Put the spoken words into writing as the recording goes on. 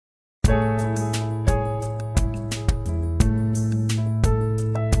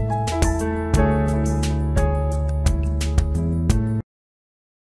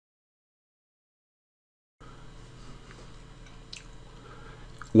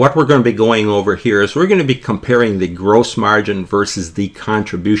what we're going to be going over here is we're going to be comparing the gross margin versus the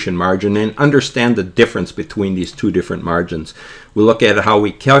contribution margin and understand the difference between these two different margins. We'll look at how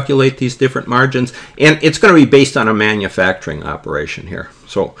we calculate these different margins, and it's going to be based on a manufacturing operation here.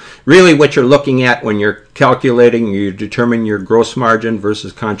 So really what you're looking at when you're calculating, you determine your gross margin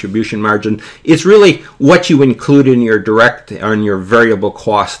versus contribution margin, it's really what you include in your direct and your variable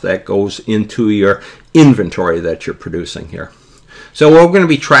cost that goes into your inventory that you're producing here. So we're going to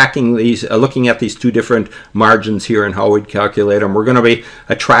be tracking these, looking at these two different margins here and how we'd calculate them. We're going to be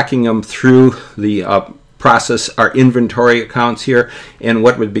tracking them through the process, our inventory accounts here, and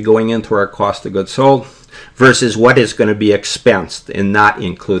what would be going into our cost of goods sold versus what is going to be expensed and not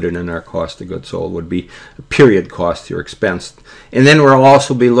included in our cost of goods sold would be period cost here expensed. And then we'll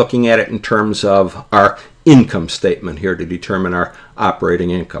also be looking at it in terms of our income statement here to determine our operating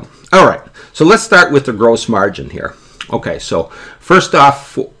income. All right, so let's start with the gross margin here. Okay, so first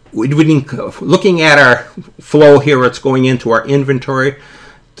off, looking at our flow here, it's going into our inventory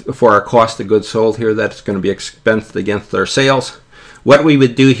for our cost of goods sold here. That's going to be expensed against our sales. What we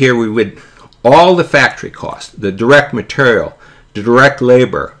would do here, we would, all the factory costs, the direct material, the direct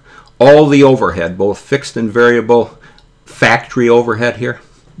labor, all the overhead, both fixed and variable factory overhead here,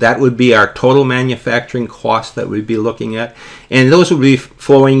 that would be our total manufacturing cost that we'd be looking at. And those would be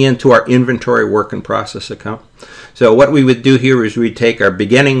flowing into our inventory work in process account. So what we would do here is we'd take our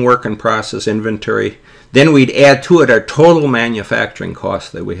beginning work in process inventory, then we'd add to it our total manufacturing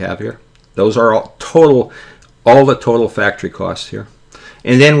costs that we have here. Those are all the total factory costs here.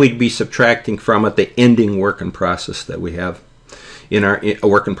 And then we'd be subtracting from it the ending work in process that we have in our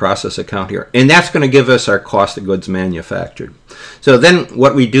work in process account here. And that's going to give us our cost of goods manufactured. So then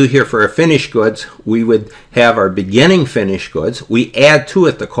what we do here for our finished goods, we would have our beginning finished goods. We add to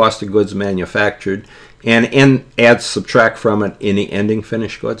it the cost of goods manufactured and subtract from it any ending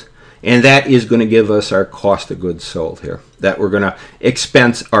finished goods. And that is going to give us our cost of goods sold here that we're going to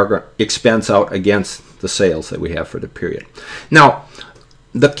expense out against the sales that we have for the period. Now,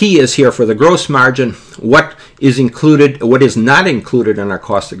 the key is here for the gross margin, what is included, what is not included in our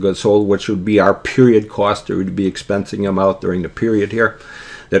cost of goods sold, which would be our period cost, or we'd be expensing them out during the period here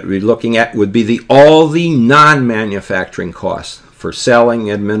that we're looking at, would be all the non-manufacturing costs for selling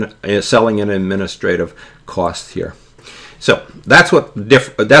and administrative costs here. So that's what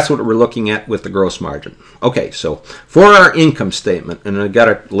we're looking at with the gross margin. Okay, so for our income statement, and I got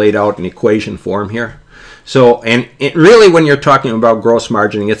it laid out in equation form here. So, and it really, when you're talking about gross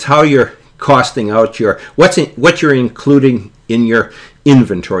margin, it's how you're costing out your what you're including in your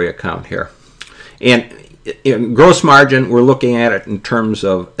inventory account here. And in gross margin, we're looking at it in terms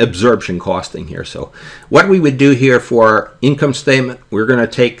of absorption costing here. So what we would do here for our income statement, we're going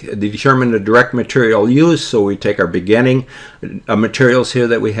to determine the direct material used. So we take our beginning materials here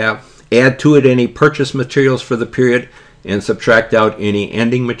that we have, add to it any purchase materials for the period, and subtract out any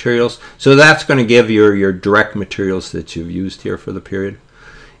ending materials. So that's going to give you your direct materials that you've used here for the period.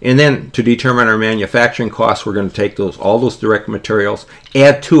 And then to determine our manufacturing costs, we're going to take all those direct materials,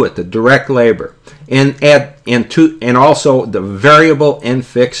 add to it the direct labor, and also the variable and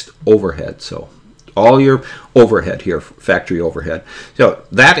fixed overhead. So all your overhead here, factory overhead. So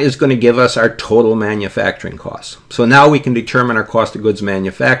that is going to give us our total manufacturing costs. So now we can determine our cost of goods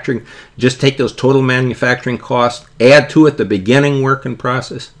manufacturing. Just take those total manufacturing costs, add to it the beginning work in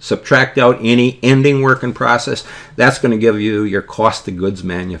process, subtract out any ending work in process. That's going to give you your cost of goods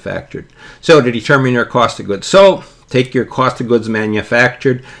manufactured. So to determine your cost of goods sold, take your cost of goods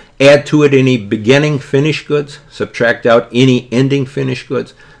manufactured, add to it any beginning finished goods, subtract out any ending finished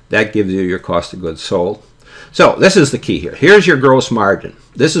goods. That gives you your cost of goods sold. So this is the key here. Here's your gross margin.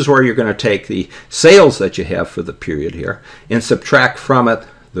 This is where you're going to take the sales that you have for the period here and subtract from it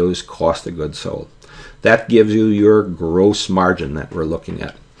those cost of goods sold. That gives you your gross margin that we're looking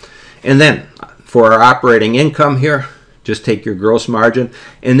at. And then for our operating income here, just take your gross margin.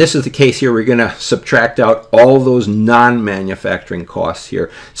 And this is the case here. We're going to subtract out all those non-manufacturing costs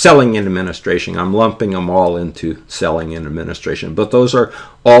here. Selling and administration. I'm lumping them all into selling and administration. But those are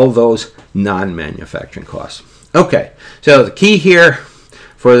all those non-manufacturing costs. Okay. So the key here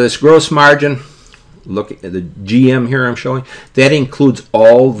for this gross margin, look at the GM here I'm showing. That includes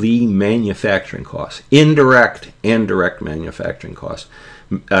all the manufacturing costs. Indirect and direct manufacturing costs.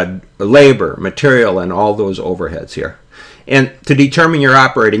 Labor, material, and all those overheads here. And to determine your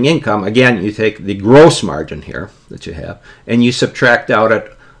operating income, again, you take the gross margin here that you have, and you subtract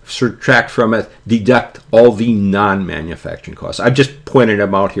from it, deduct all the non-manufacturing costs. I've just pointed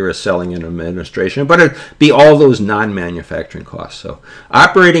them out here as selling and administration, but it'd be all those non-manufacturing costs. So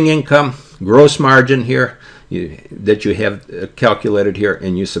operating income, gross margin here, that you have calculated here,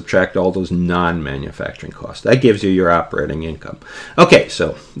 and you subtract all those non-manufacturing costs. That gives you your operating income. Okay,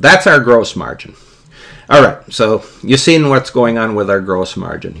 so that's our gross margin. All right, so you've seen what's going on with our gross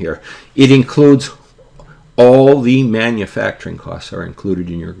margin here. It includes all the manufacturing costs are included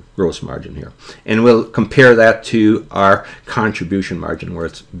in your gross margin here. And we'll compare that to our contribution margin, where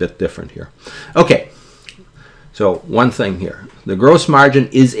it's a bit different here. Okay, so one thing here. The gross margin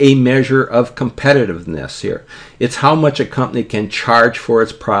is a measure of competitiveness here. It's how much a company can charge for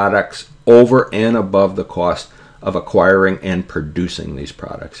its products over and above the cost of acquiring and producing these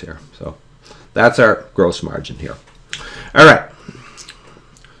products here. So that's our gross margin here. All right.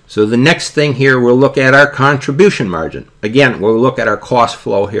 So the next thing here, we'll look at our contribution margin. Again, we'll look at our cost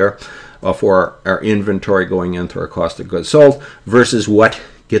flow here for our inventory going into our cost of goods sold versus what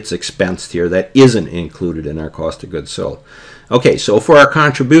gets expensed here that isn't included in our cost of goods sold. Okay, so for our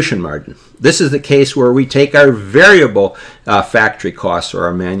contribution margin, this is the case where we take our variable factory costs or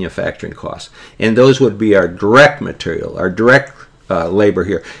our manufacturing costs, and those would be our direct material, our direct labor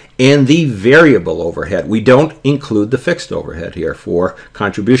here, and the variable overhead. We don't include the fixed overhead here for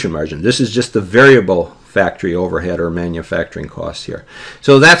contribution margin. This is just the variable factory overhead or manufacturing costs here.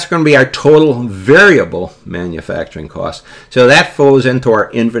 So that's going to be our total variable manufacturing cost. So that flows into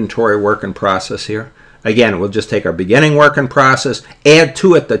our inventory work in process here. Again, we'll just take our beginning work in process, add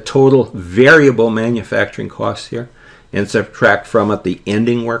to it the total variable manufacturing costs here, and subtract from it the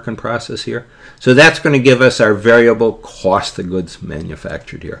ending work in process here. So that's going to give us our variable cost of goods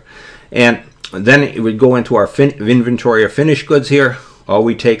manufactured here. And then it would go into our inventory of finished goods here. All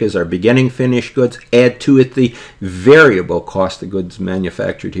we take is our beginning finished goods, add to it the variable cost of goods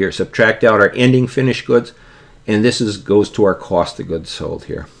manufactured here, subtract out our ending finished goods, and this goes to our cost of goods sold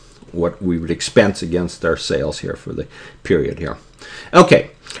here, what we would expense against our sales here for the period here.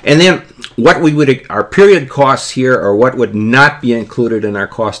 Okay, and then what we would, our period costs here, or what would not be included in our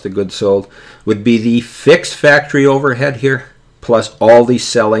cost of goods sold, would be the fixed factory overhead here, plus all the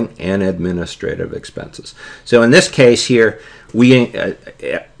selling and administrative expenses. So in this case here, we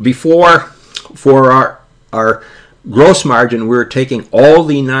before for our gross margin, we're taking all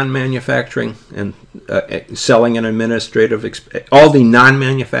the non-manufacturing and selling and administrative, all the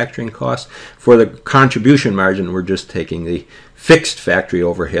non-manufacturing costs. For the contribution margin, we're just taking the fixed factory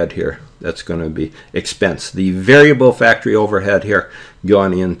overhead here. That's going to be expense. The variable factory overhead here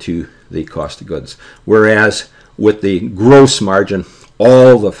going into the cost of goods. Whereas with the gross margin,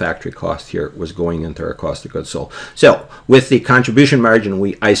 all the factory cost here was going into our cost of goods sold. So with the contribution margin,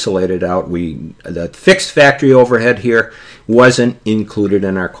 we isolated out the fixed factory overhead here wasn't included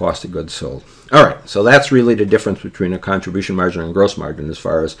in our cost of goods sold. All right, so that's really the difference between a contribution margin and gross margin as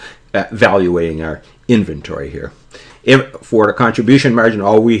far as evaluating our inventory here. For the contribution margin,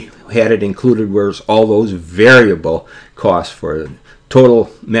 all we had it included was all those variable costs for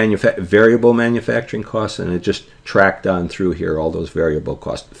total variable manufacturing costs, and it just tracked on through here all those variable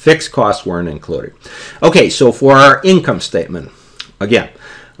costs. Fixed costs weren't included. Okay, so for our income statement, again,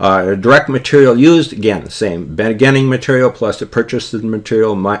 direct material used, again, the same. Beginning material plus the purchased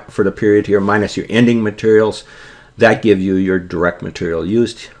material for the period here minus your ending materials. That gives you your direct material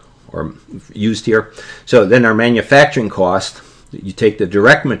used here. So then our manufacturing cost, you take the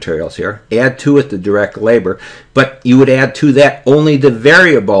direct materials here, add to it the direct labor, but you would add to that only the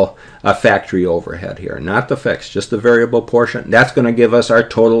variable factory overhead here, not the fixed, just the variable portion. That's going to give us our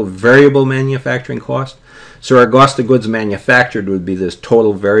total variable manufacturing cost. So our cost of goods manufactured would be this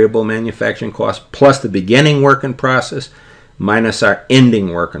total variable manufacturing cost plus the beginning work in process minus our ending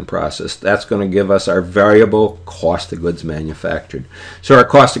work in process. That's going to give us our variable cost of goods manufactured. So our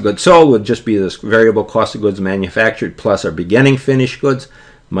cost of goods sold would just be this variable cost of goods manufactured plus our beginning finished goods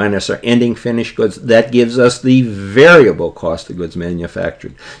minus our ending finished goods. That gives us the variable cost of goods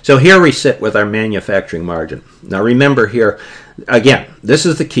manufactured. So here we sit with our manufacturing margin. Now remember here, again, this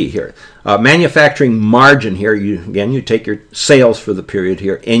is the key here. Manufacturing margin here, you take your sales for the period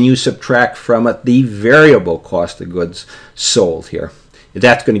here and you subtract from it the variable cost of goods sold here.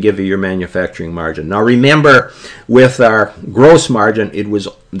 That's going to give you your manufacturing margin. Now remember, with our gross margin, it was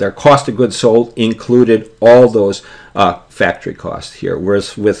their cost of goods sold included all those factory costs here,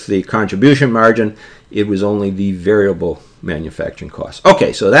 whereas with the contribution margin, it was only the variable manufacturing costs.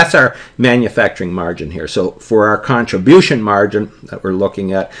 Okay, so that's our manufacturing margin here. So for our contribution margin that we're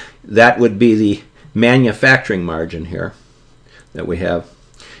looking at, that would be the manufacturing margin here that we have.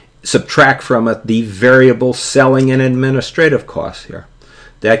 Subtract from it the variable selling and administrative costs here.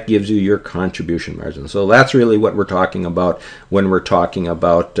 That gives you your contribution margin. So that's really what we're talking about when we're talking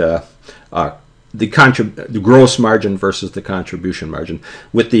about the gross margin versus the contribution margin.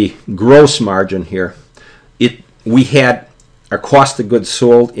 With the gross margin here, we had our cost of goods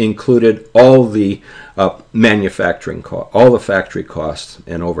sold included all the manufacturing cost, all the factory costs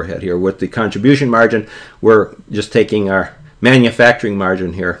and overhead here. With the contribution margin, we're just taking our manufacturing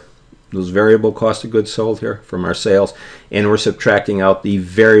margin here, those variable cost of goods sold here from our sales, and we're subtracting out the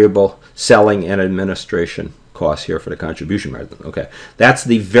variable selling and administration costs here for the contribution margin. Okay, that's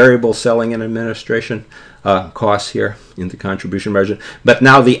the variable selling and administration costs here in the contribution margin. But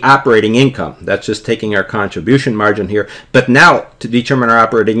now the operating income, that's just taking our contribution margin here. But now to determine our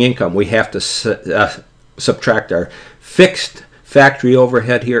operating income, we have to subtract our fixed factory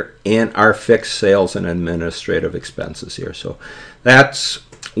overhead here and our fixed sales and administrative expenses here. So that's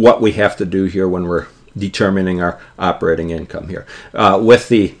what we have to do here when we're determining our operating income here. With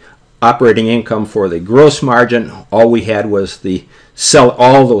the operating income for the gross margin, all we had was the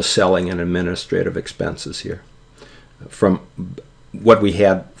all those selling and administrative expenses here from what we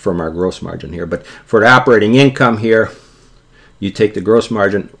had from our gross margin here. But for the operating income here, you take the gross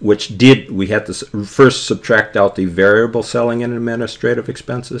margin, which we had to first subtract out the variable selling and administrative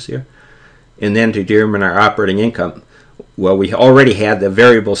expenses here, and then to determine our operating income, well, we already had the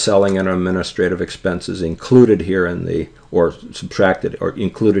variable selling and administrative expenses included here in the, or subtracted or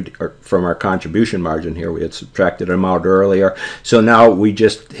included from our contribution margin here. We had subtracted them out earlier. So now we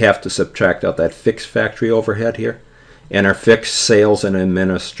just have to subtract out that fixed factory overhead here and our fixed sales and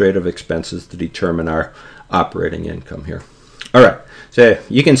administrative expenses to determine our operating income here. All right, so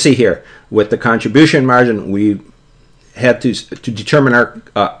you can see here with the contribution margin, we had to determine our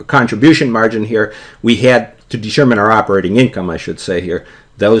contribution margin here. We had to determine our operating income, I should say here.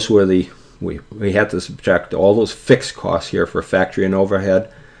 Those were the, we had to subtract all those fixed costs here for factory and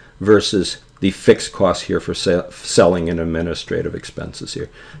overhead versus the fixed costs here for selling and administrative expenses here.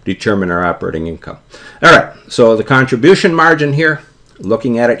 Determine our operating income. All right, so the contribution margin here,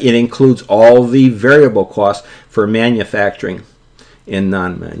 looking at it, it includes all the variable costs for manufacturing and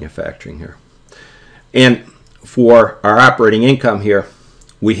non-manufacturing here. And for our operating income here,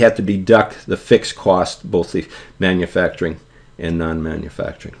 we had to deduct the fixed cost, both the manufacturing and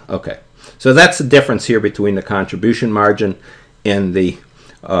non-manufacturing. Okay, so that's the difference here between the contribution margin and the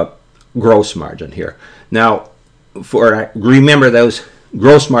gross margin here. Now, remember those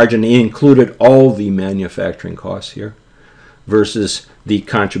gross margin included all the manufacturing costs here, versus the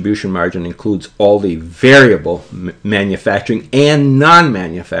contribution margin includes all the variable manufacturing and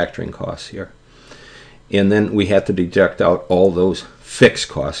non-manufacturing costs here. And then we had to deduct out all those fixed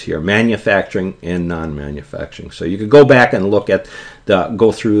costs here, manufacturing and non-manufacturing. So you could go back and look at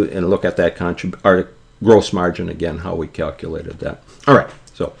go through and look at that our gross margin again, how we calculated that. All right,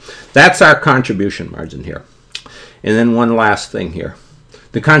 so that's our contribution margin here. And then one last thing here.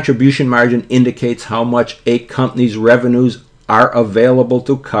 The contribution margin indicates how much a company's revenues are available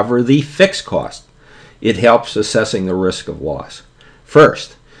to cover the fixed cost. It helps assessing the risk of loss.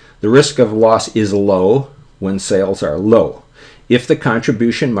 First, the risk of loss is low when sales are low, if the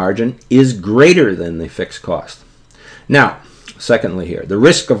contribution margin is greater than the fixed cost. Now, secondly here, the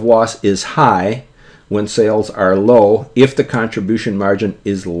risk of loss is high when sales are low if the contribution margin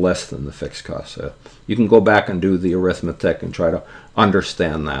is less than the fixed cost. So you can go back and do the arithmetic and try to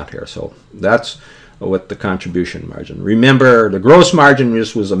understand that here. So that's with the contribution margin. Remember, the gross margin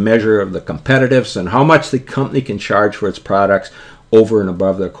just was a measure of the competitiveness and how much the company can charge for its products over and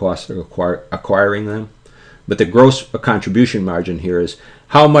above their cost of acquiring them. But the gross contribution margin here is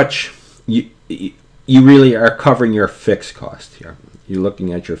how much you really are covering your fixed cost here. You're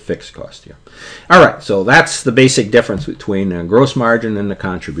looking at your fixed cost here. All right, so that's the basic difference between the gross margin and the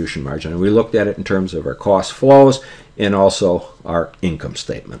contribution margin. And we looked at it in terms of our cost flows and also our income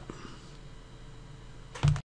statement.